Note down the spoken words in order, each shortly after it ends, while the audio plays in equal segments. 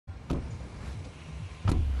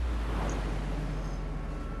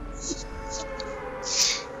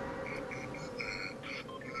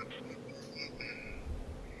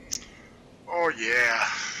Yeah.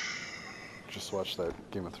 Just watched that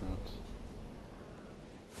Game of Thrones.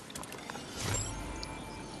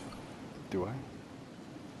 Do I?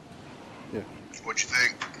 Yeah. What you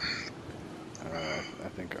think? I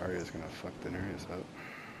think Arya's gonna fuck Daenerys up.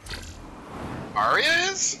 Arya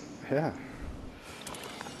is? Yeah.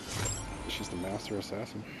 She's the master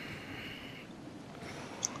assassin.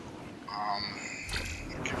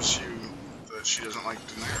 What gives you that she doesn't like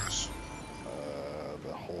Daenerys?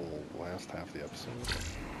 The whole last half of the episode.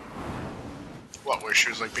 What, where she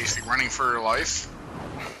was like basically running for her life?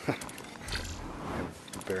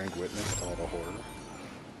 Bearing witness to all the horror.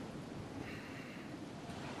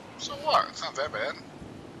 So what? It's not that bad.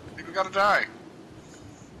 People gotta die.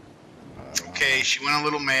 Okay, she went a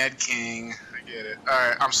little mad king. I get it.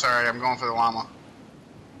 Alright, I'm sorry, I'm going for the llama.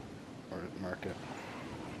 Or market.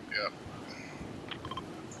 Yep.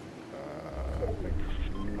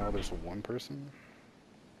 No, there's one person.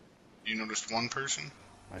 You noticed one person?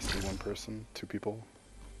 I see one person, two people.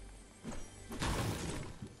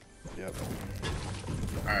 Yep.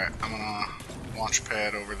 Alright, I'm gonna launch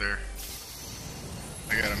pad over there.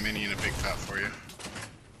 I got a mini and a big top for you.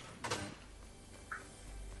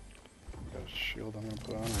 Got a shield I'm gonna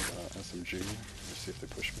put on, I got SMG. Let's see if they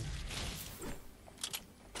push me.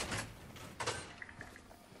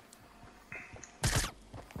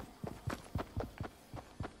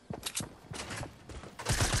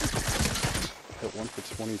 Hit one for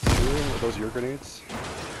 22. Are those your grenades?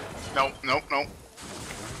 Nope, nope, nope.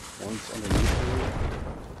 Okay. One's underneath you.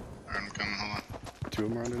 Alright, I'm coming, hold on. Two of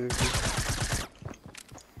them are underneath you.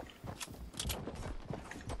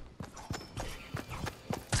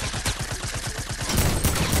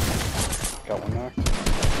 Got one knocked. The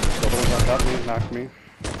other one got me, knocked me.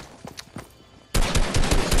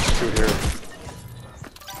 There's two here.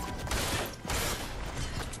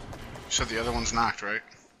 You said the other one's knocked, right?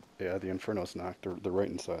 Yeah, the Inferno's knocked. They're right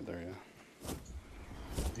inside there, yeah.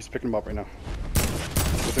 He's picking them up right now.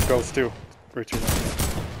 With a ghost too. Right to your left.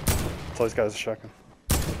 That's all he's got is a shotgun.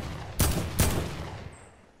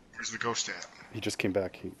 Where's the ghost at? He just came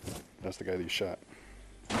back. That's the guy that you shot.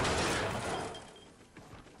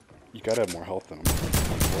 You gotta have more health than him.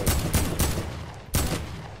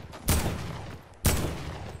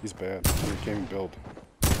 He's bad. He can't even build.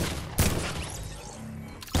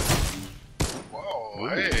 Whoa, Ooh.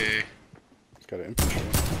 hey. He's got an infantry.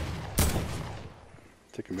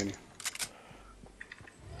 Take a mini.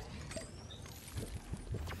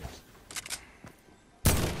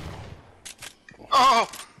 Oh!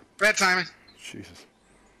 Bad timing. Jesus.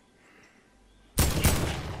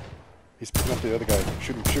 He's picking up the other guy.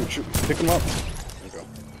 Shoot him, shoot, shoot. Pick him up. There you go.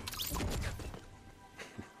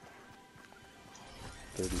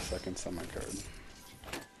 30 seconds on my card.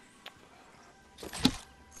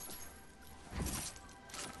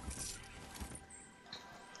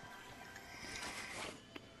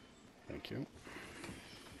 Thank you.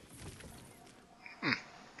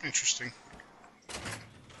 Interesting.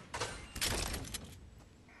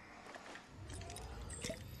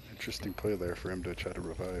 Interesting play there for him to try to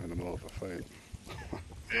revive in the middle of a fight.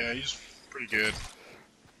 Yeah, he's pretty good.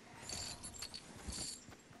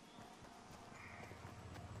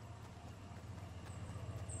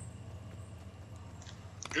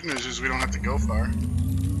 Good news is we don't have to go far.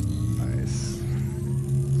 Nice.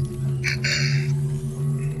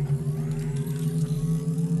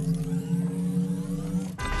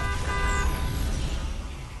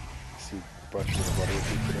 See, brought you the butter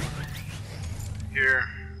with you today. Here.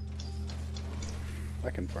 I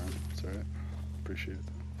can farm. It's alright. Appreciate it.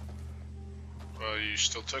 Well, you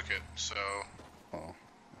still took it, so... Oh,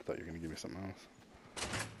 I thought you were gonna give me something else.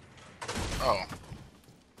 Oh.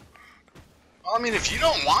 Well, I mean, if you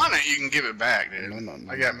don't want it, you can give it back, dude. No,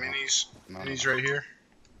 I got minis. Minis right here.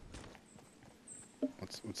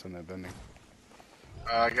 What's in that vending?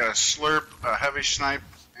 I got a slurp, a heavy snipe,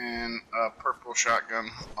 and a purple shotgun.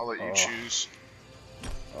 I'll let you choose.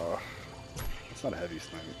 It's not a heavy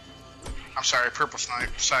snipe. I'm sorry, purple snipe.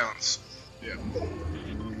 Silence. Yeah.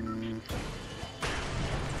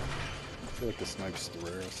 I feel like the snipe's the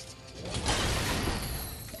rarest.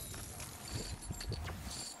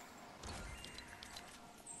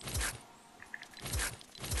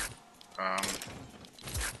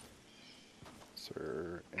 Is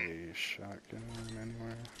there a shotgun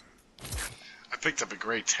anywhere? I picked up a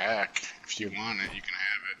gray tack. If you want it, you can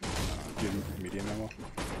have it. Do you have medium ammo?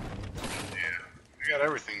 Yeah. I got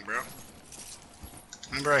everything, bro.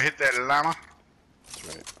 Remember I hit that llama? That's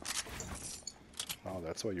right. Oh,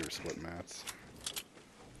 that's why you were splitting mats.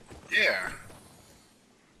 Yeah.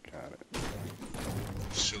 Got it.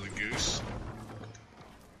 Silly goose.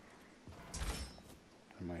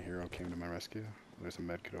 Am I here? hero came to my rescue. There's a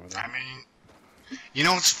med kit over there. I mean, you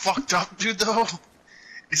know what's fucked up, dude, though?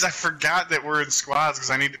 Is I forgot that we're in squads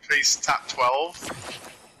because I need to face top 12.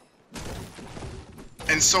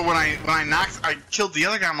 And so when I killed the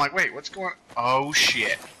other guy, I'm like, wait, what's going on? Oh,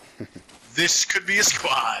 shit. This could be a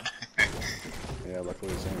squad. Yeah,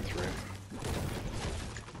 luckily there's only 3.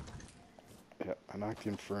 Yeah, I knocked the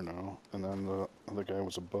Inferno, and then the other guy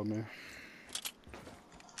was above me.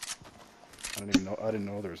 I didn't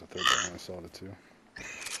know there was a third guy when I saw it too.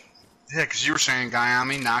 Yeah, because you were saying guy on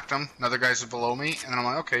me, knocked him, another guy's below me, and then I'm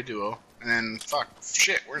like, okay, duo. And then, fuck,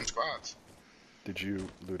 shit, we're in squads. Did you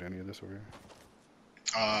loot any of this over here?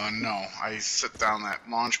 No. I set down that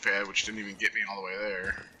launch pad, which didn't even get me all the way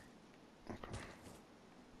there. Okay.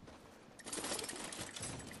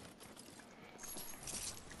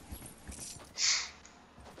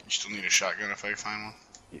 You still need a shotgun if I find one?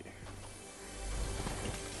 Yeah.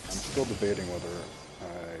 I'm still debating whether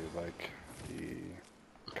I like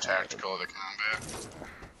the tactical or the combat.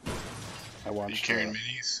 Yeah. I watched. You carrying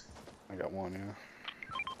minis? I got one, yeah.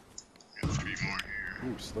 Got 3 more here.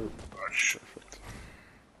 Ooh, slurp. Gosh. Perfect.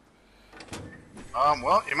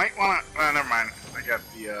 Well, you might want to. Never mind. I got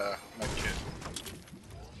the med kit.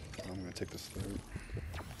 I'm gonna take this slurp.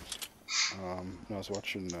 No, I was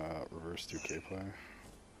watching Reverse 2K play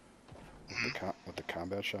with the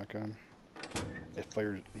combat shotgun.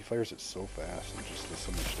 He fires it so fast and just does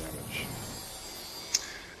so much damage.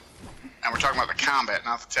 And we're talking about the combat,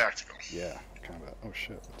 not the tactical. Yeah, combat. Oh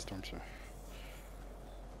shit, Storm's here.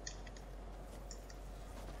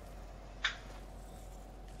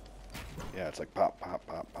 Yeah, it's like pop, pop,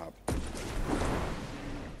 pop, pop.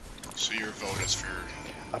 So your vote is for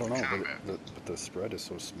I don't know, combat. but the spread is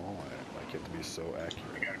so small. Like, you have to be so accurate.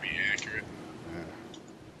 You gotta be accurate. Yeah.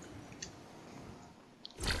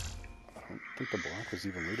 I don't think the block was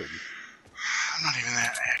even looted. I'm not even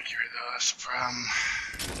that accurate though, that's the problem.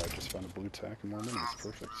 I just found a blue tack in 1 minute, it's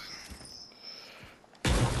perfect.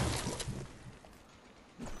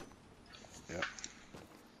 Yep.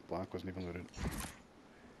 Block wasn't even looted.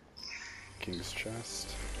 King's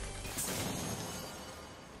chest.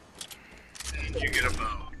 And you get a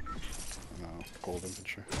bow. No, gold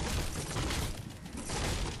infantry.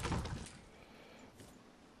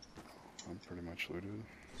 I'm pretty much looted.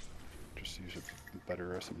 Just use a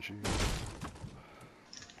better SMG.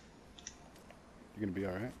 You gonna be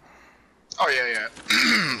alright? Oh yeah.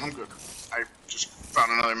 I'm good. I just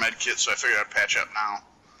found another med kit, so I figured I'd patch up now.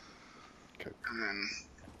 Okay. And then,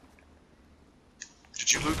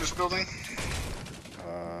 did you loot this building?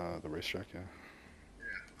 The racetrack, yeah.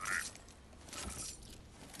 Yeah. All right.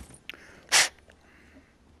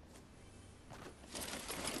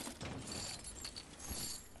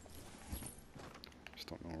 Just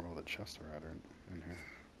don't know where all the chests are at in here.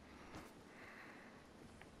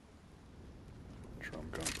 Drum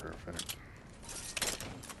gun, perfect.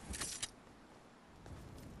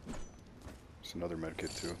 There's another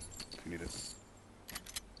medkit too, if you need it.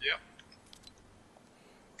 Yep.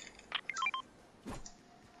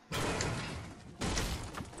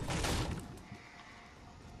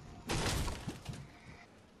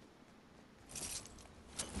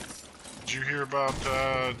 Did you hear about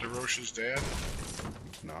DeRoche's dad?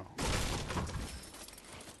 No.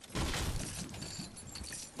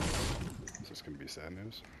 Is this gonna be sad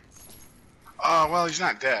news? Well, he's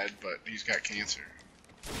not dead, but he's got cancer.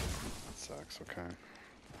 That sucks, okay.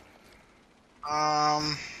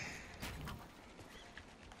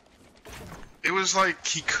 It was like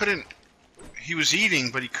he was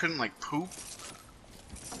eating, but he couldn't like poop.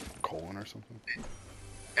 Colon or something?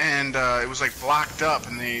 And it was like blocked up,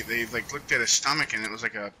 and they like looked at his stomach, and it was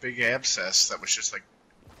like a big abscess that was just like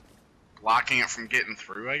blocking it from getting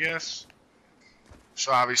through, I guess.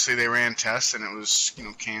 So obviously they ran tests, and it was, you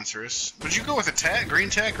know, cancerous. Would you go with a green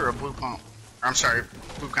tack or a blue pump? Or, I'm sorry,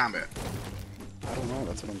 blue combat. I don't know,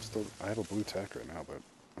 that's what I'm still... I have a blue tack right now, but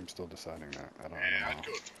I'm still deciding that. I don't know. I'd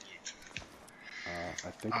go with the blue tack.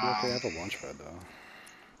 I think we're okay. I have a launch pad, though.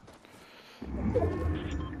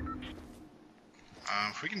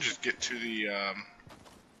 If we can just get to the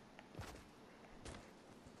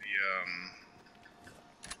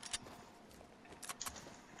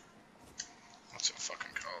what's it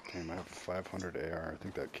fucking called? Damn, I have 500 AR. I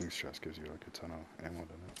think that King's chest gives you like a ton of ammo,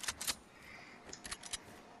 doesn't it?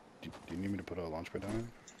 Do you need me to put a launch pad down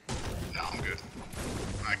there? No, I'm good.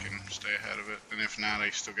 I can stay ahead of it, and if not, I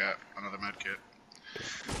still got another med kit.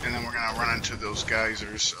 And then we're gonna run into those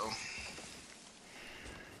geysers, so.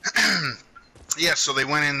 Yeah, so they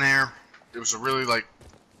went in there. It was a really, like,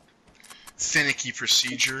 finicky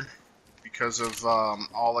procedure because of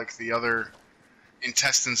all, like, the other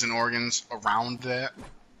intestines and organs around that.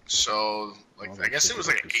 So, like, Oh, I guess it was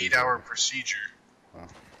like an 8-hour procedure. Wow.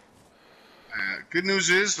 Good news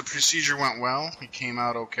is the procedure went well. He came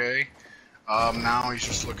out okay. Now he's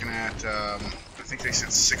just looking at, I think they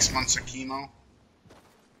said 6 months of chemo.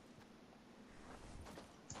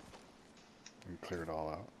 And clear it all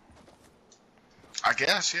out. I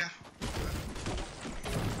guess, yeah.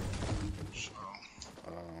 So,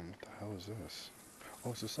 What the hell is this?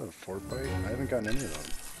 Oh, is this a Fortnite? I haven't gotten any of them.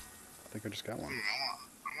 I think I just got one. I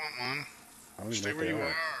want one. I don't even Stay know what where they you are.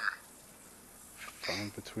 are.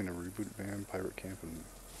 Found between a reboot van, pirate camp, and...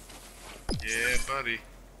 Yeah, buddy.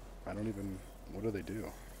 I don't even... What do they do?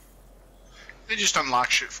 They just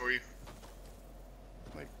unlock shit for you.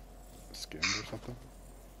 Like, skins or something?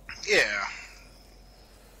 Yeah.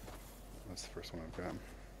 That's the first one I've gotten.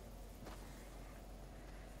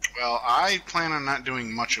 Well, I plan on not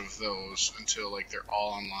doing much of those until, like, they're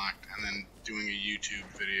all unlocked, and then doing a YouTube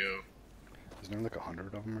video. Isn't there like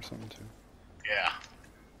 100 of them or something, too? Yeah.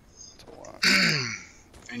 That's a lot.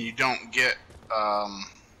 And you don't get,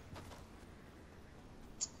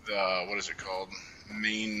 the, what is it called?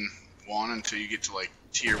 Main one until you get to, like,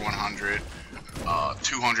 tier 100,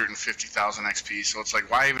 250,000 XP. So it's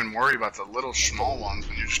like, why even worry about the little small ones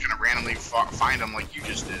when you're just gonna randomly find them like you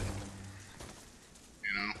just did?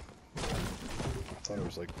 You know? I thought it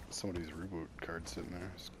was like somebody's reboot card sitting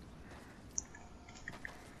there.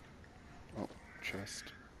 Oh, chest.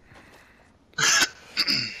 It's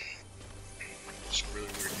a really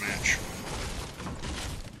weird match.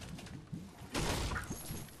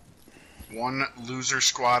 One loser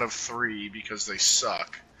squad of 3 because they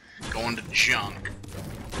suck, going to junk,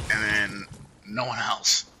 and then no one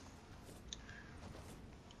else.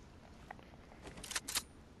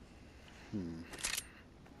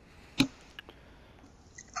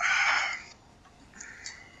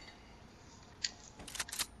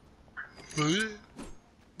 I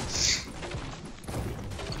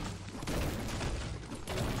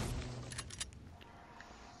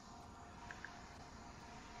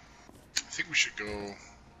think we should go.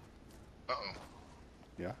 Uh-oh.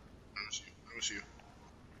 Yeah? That was you. That was you.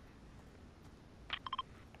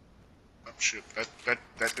 Oh shit! That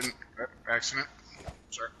didn't. That accident.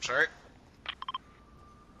 Sorry.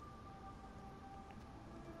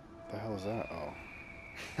 The hell is that? Oh.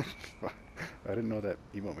 I didn't know that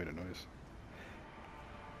emote made a noise.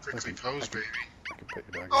 Quickly pose, baby. I can pet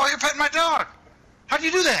your dog. Oh, you're petting my dog! How'd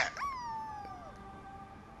you do that?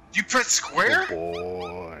 You press square? Good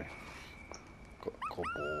boy. Good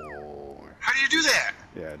boy. How do you do that?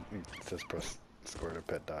 Yeah, it says press square to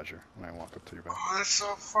pet Dodger when I walk up to your back. Oh, that's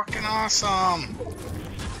so fucking awesome!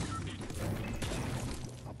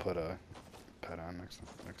 I'll put a pet on next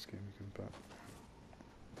game you can pet.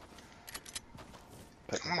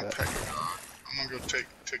 Pet I my wanna pet. pet your dog. I'm gonna go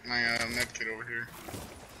take my med kit over here.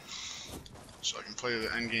 So I can play the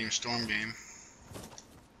endgame storm game.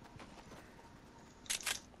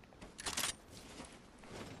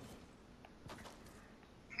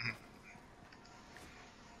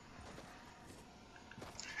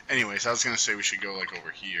 Anyways, I was gonna say we should go like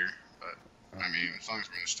over here, but I mean, as long as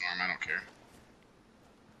we're in the storm, I don't care.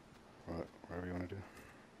 Whatever you want to do.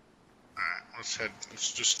 Alright,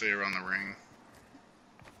 let's just stay around the ring.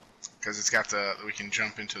 Because it's got we can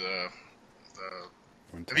jump into the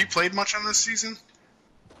have you played much on this season?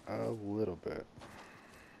 A little bit.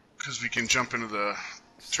 Because we can jump into the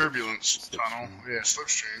turbulence tunnel. Yeah,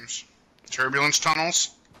 slipstreams. Turbulence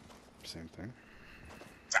tunnels. Same thing.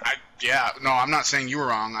 Yeah, no, I'm not saying you were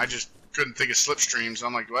wrong. I just couldn't think of slipstreams.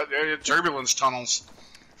 I'm like, what? Turbulence tunnels.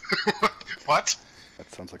 What?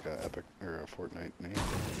 That sounds like a Epic or a Fortnite name.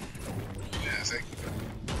 Yeah, it's like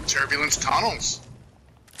turbulence tunnels.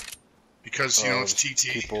 Because, you know, it's TT.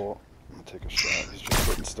 People, I'm gonna take a shot. He's just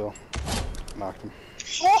sitting still. Knocked him.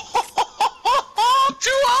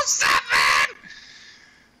 207!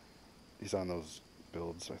 He's on those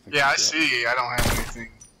builds, I think. Yeah, I see. I don't have anything.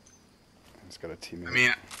 He's got a teammate. I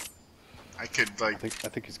mean, I could, like... I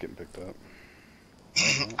think he's getting picked up.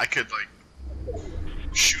 I could, like,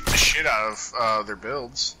 shoot the shit out of their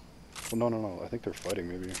builds. Well, no. I think they're fighting,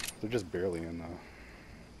 maybe. They're just barely in, though.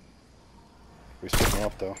 We split them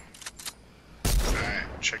off, though. Alright,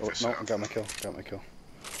 check this out. I got my kill. Oh,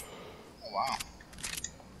 wow.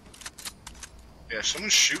 Yeah,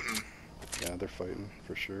 someone's shooting. Yeah, they're fighting,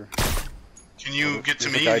 for sure. Can you get to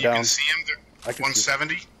There's me? a guy You down. can see him?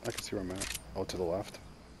 170? I can see where I'm at. Oh, to the left?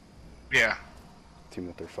 Yeah. Team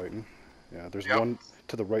that they're fighting. Yeah, there's Yep. one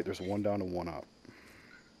to the right, there's one down and one up.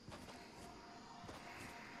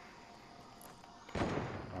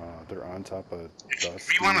 They're on top of dust.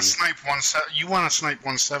 If you want to snipe you want to snipe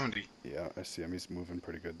 170. Yeah, I see him. He's moving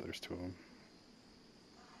pretty good. There's two of them.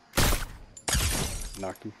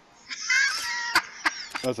 Knocked him.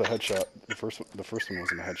 That was a headshot. The first one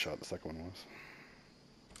wasn't a headshot. The second one was.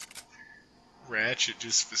 Ratchet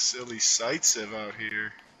just facility sights him out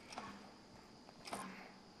here.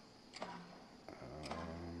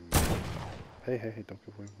 Hey, don't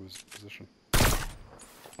give away his position.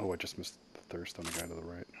 Oh, I just missed the thirst on the guy to the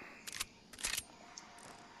right.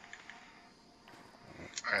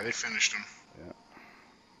 Alright, they finished him. Yeah.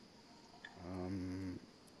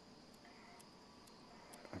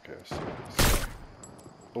 Okay, I see this guy.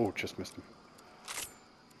 Oh, just missed him.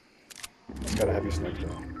 He's got a heavy snipe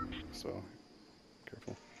though, so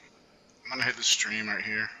careful. I'm gonna hit the stream right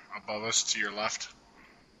here, above us, to your left.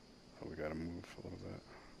 Oh, we gotta move a little bit.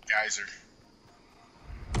 Geyser.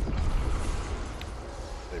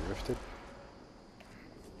 They rifted.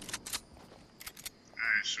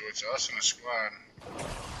 Alright, so it's us and a squad.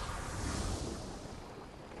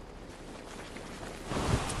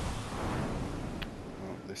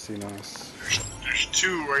 Oh, they seen us. There's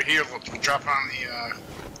two right here. We'll drop on the,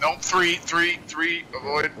 nope, three,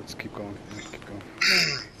 avoid. Let's keep going. Keep going.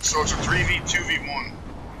 So it's a 3v2v1.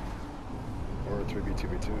 Or a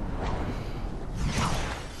 3v2v2.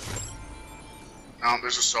 No,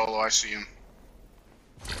 there's a solo, I see him.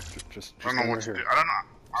 Just I don't know what to do. I don't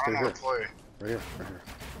know how to play. Right here.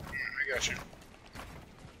 I got you.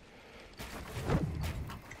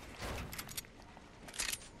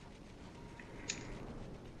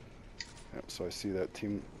 Yep, so I see that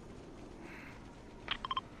team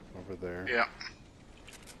over there. Yeah.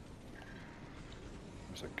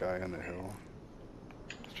 There's a guy on the hill.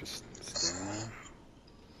 Just standing there.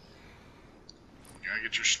 You gotta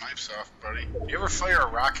get your snipes off, buddy. You ever fire a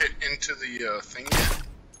rocket into the thing yet?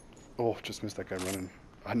 Oh, just missed that guy running.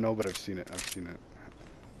 I know, but I've seen it. What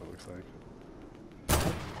it looks like.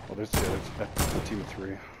 Oh, there's a team of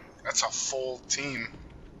 3. That's a full team.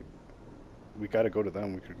 We gotta go to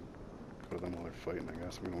them. We could go to them while they're fighting, I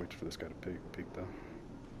guess. I'm gonna wait for this guy to peek though.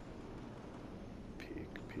 Peek.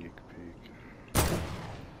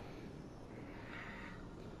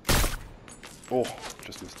 Oh,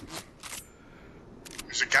 just missed him.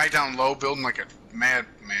 There's a guy down low building like a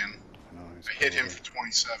madman. I hit him for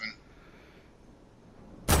 27.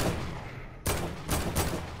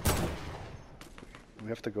 We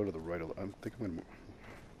have to go to the right. I think I'm gonna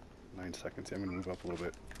 9 seconds. Yeah, I'm gonna move up a little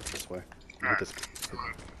bit this way. Right.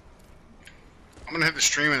 I'm gonna hit the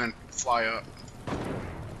stream and then fly up.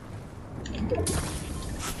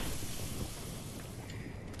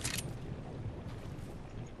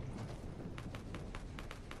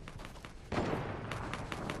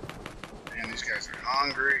 Man, these guys are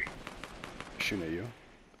hungry. Shooting at you?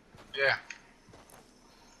 Yeah.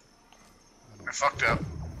 I fucked up.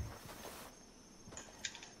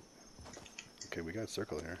 Okay, we got a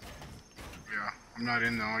circle here. Yeah, I'm not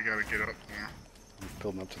in though. I gotta get up there. I'm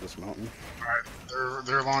building up to this mountain. Alright,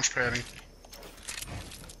 they're launch padding.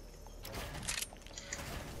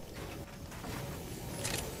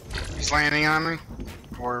 He's landing on me?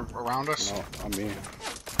 Or around us? No, on me.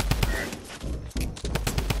 Alright.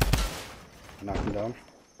 Knock him down.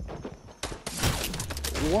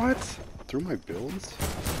 What? Through my builds?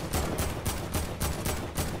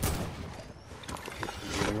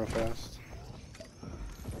 Really real fast.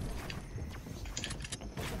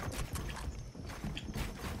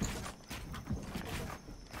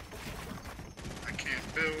 I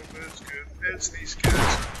can't build as good as these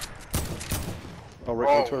guys. Oh,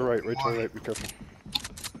 right to our right, right to our right, be careful.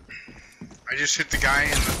 I just hit the guy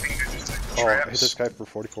in the thing that just like Oh, traps. I hit this guy for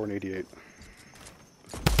 44 and 88.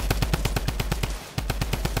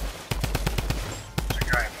 There's a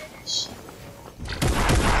guy above us.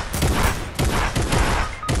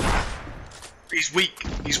 He's weak.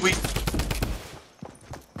 He's weak.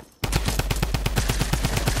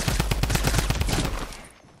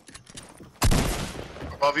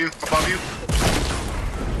 Above you. Above you.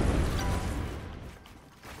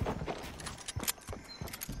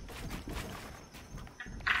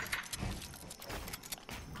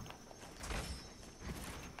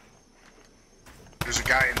 There's a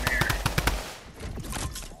guy in there.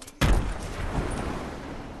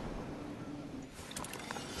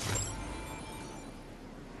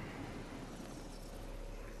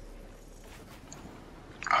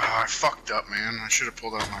 Ah, I fucked up, man. I should have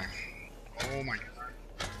pulled out my... Oh my god.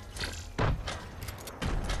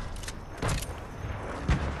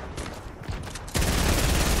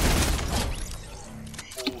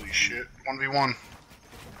 Holy shit. 1v1.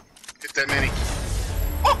 Hit that mini.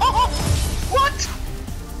 What?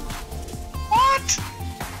 What?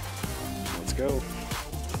 Let's go.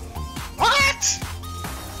 What?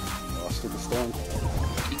 Lost to the storm.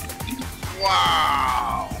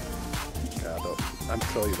 Wow. God, I'm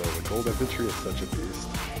telling you though, the gold infantry is such a beast.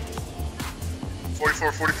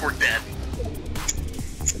 44 dead.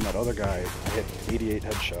 And that other guy, I hit 88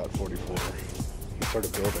 headshot, 44. He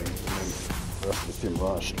started building, and then the rest of the team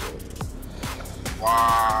rushed. But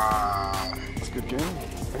Wow. it's a good game.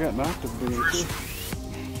 I got knocked at the beginning too.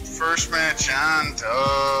 First match on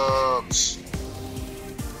Dubs.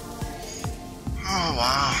 Oh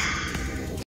wow.